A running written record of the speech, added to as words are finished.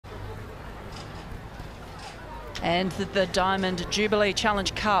And the Diamond Jubilee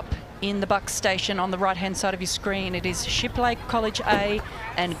Challenge Cup in the Bucks station on the right-hand side of your screen. It is Shiplake College A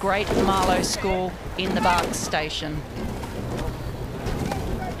and Great Marlow School in the Bucks station.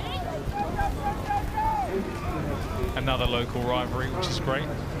 Another local rivalry, which is great.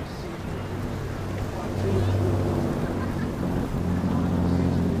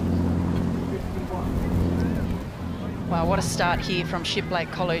 Wow, what a start here from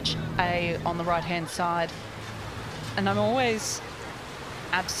Shiplake College A on the right-hand side. And I'm always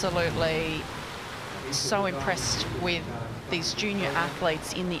absolutely so impressed with these junior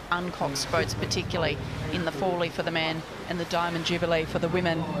athletes in the uncoxed boats, particularly in the Forley for the men and the Diamond Jubilee for the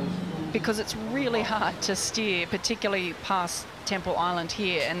women, because it's really hard to steer, particularly past Temple Island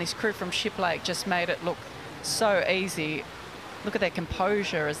here, and this crew from Shiplake just made it look so easy. Look at their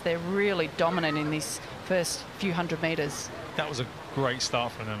composure as they're really dominant in these first few hundred metres. That was a great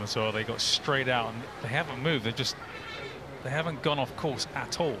start from them as well. They got straight out and they haven't moved. They haven't gone off course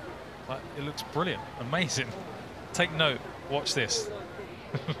at all. Like, it looks brilliant, amazing. Take note, watch this.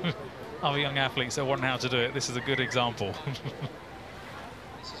 Other young athletes that want how to do it, this is a good example.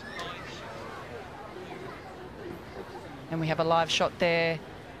 And we have a live shot there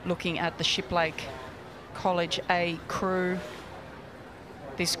looking at the Shiplake College A crew.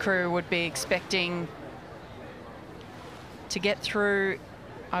 This crew would be expecting to get through,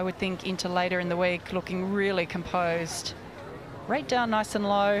 I would think, into later in the week, looking really composed. Rate down nice and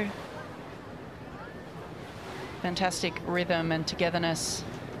low. Fantastic rhythm and togetherness.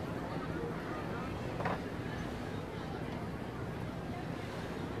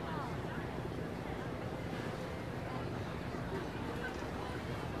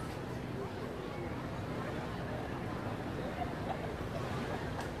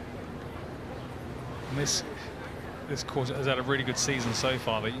 And this course has had a really good season so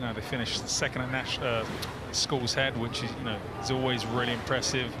far. They finished second at Schools Head, which is always really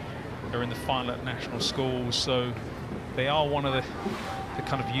impressive. They're in the final at National Schools, so they are one of the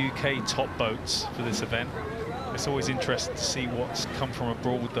kind of UK top boats for this event. It's always interesting to see what's come from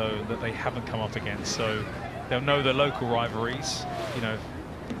abroad, though, that they haven't come up against. So they'll know the local rivalries,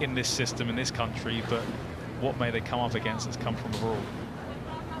 in this system, in this country, but what may they come up against that's come from abroad.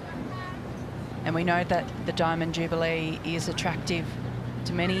 And we know that the Diamond Jubilee is attractive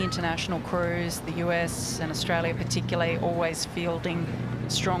to many international crews, the US and Australia particularly, always fielding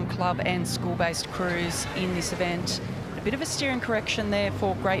strong club and school-based crews in this event. A bit of a steering correction there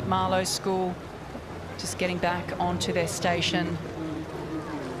for Great Marlow School, just getting back onto their station.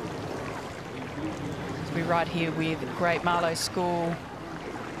 So we're right here with Great Marlow School.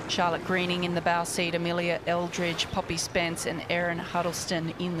 Charlotte Greening in the bow seat, Amelia Eldridge, Poppy Spence and Erin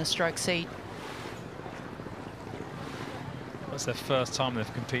Huddleston in the stroke seat. That's their first time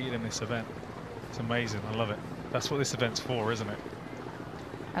they've competed in this event. It's amazing, I love it. That's what this event's for, isn't it?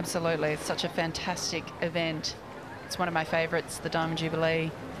 Absolutely, it's such a fantastic event. It's one of my favourites, the Diamond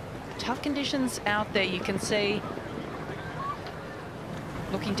Jubilee. Tough conditions out there, you can see.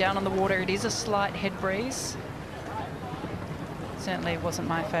 Looking down on the water, it is a slight head breeze. Certainly wasn't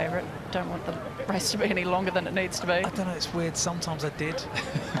my favourite. Don't want the race to be any longer than it needs to be. I don't know, it's weird. Sometimes I did.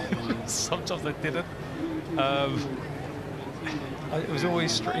 Sometimes I didn't. It was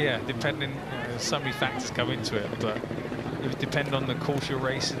always, depending, there's so many factors come into it, but it would depend on the course you're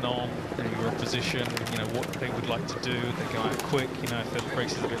racing on, your opposition, what they would like to do. They go out quick, if the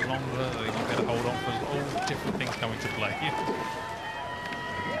race is a bit longer, they might be able to hold on for all different things come into play.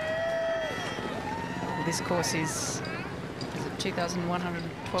 Well, this course is it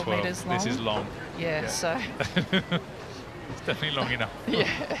 2,112 metres long? This is long. Yeah. So. It's definitely long enough. Yeah.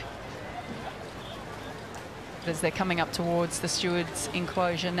 As they're coming up towards the stewards'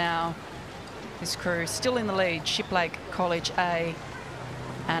 enclosure now, this crew still in the lead. Shiplake College A,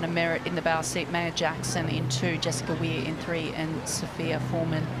 Anna Merritt in the bow seat, Maya Jackson in 2, Jessica Weir in 3 and Sophia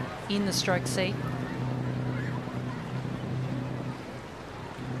Foreman in the stroke seat.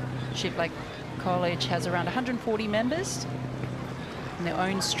 Shiplake College has around 140 members and their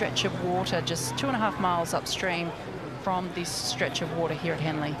own stretch of water just 2.5 miles upstream from this stretch of water here at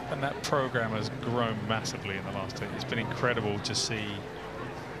Henley. And that program has grown massively in the last 10 years. It's been incredible to see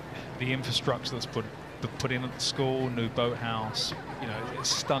the infrastructure that's put in at the school, new boathouse. It's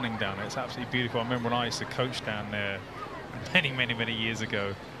stunning down there. It's absolutely beautiful. I remember when I used to coach down there many years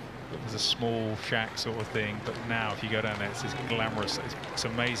ago. It was a small shack sort of thing, but now if you go down there, it's glamorous. It's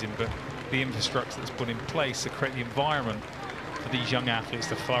amazing. But the infrastructure that's put in place to create the environment for these young athletes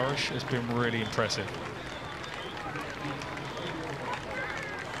to flourish has been really impressive.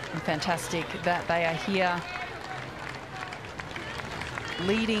 And fantastic that they are here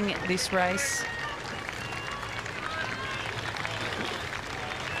leading this race.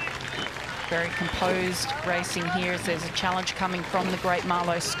 Very composed racing here as there's a challenge coming from the great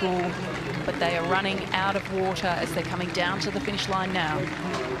Marlow School, but they are running out of water as they're coming down to the finish line now.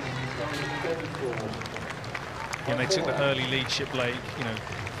 And they took the early lead, Shiplake, you know,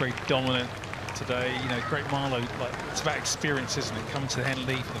 very dominant today. You know, great Marlow, like, it's about experience, isn't it? Coming to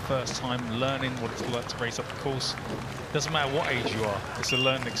Henley for the first time, learning what it's like to race up the course. Doesn't matter what age you are, it's a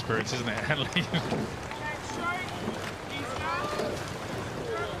learning experience, isn't it, Henley?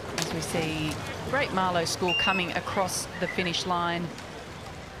 As we see great Marlow School coming across the finish line.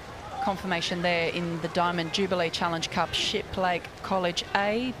 Confirmation there in the Diamond Jubilee Challenge Cup, Shiplake College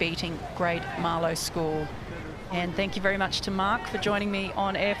A beating great Marlow School. And thank you very much to Mark for joining me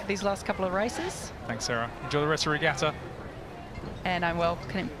on air for these last couple of races. Thanks, Sarah. Enjoy the rest of the regatta. And I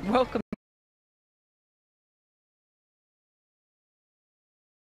welcome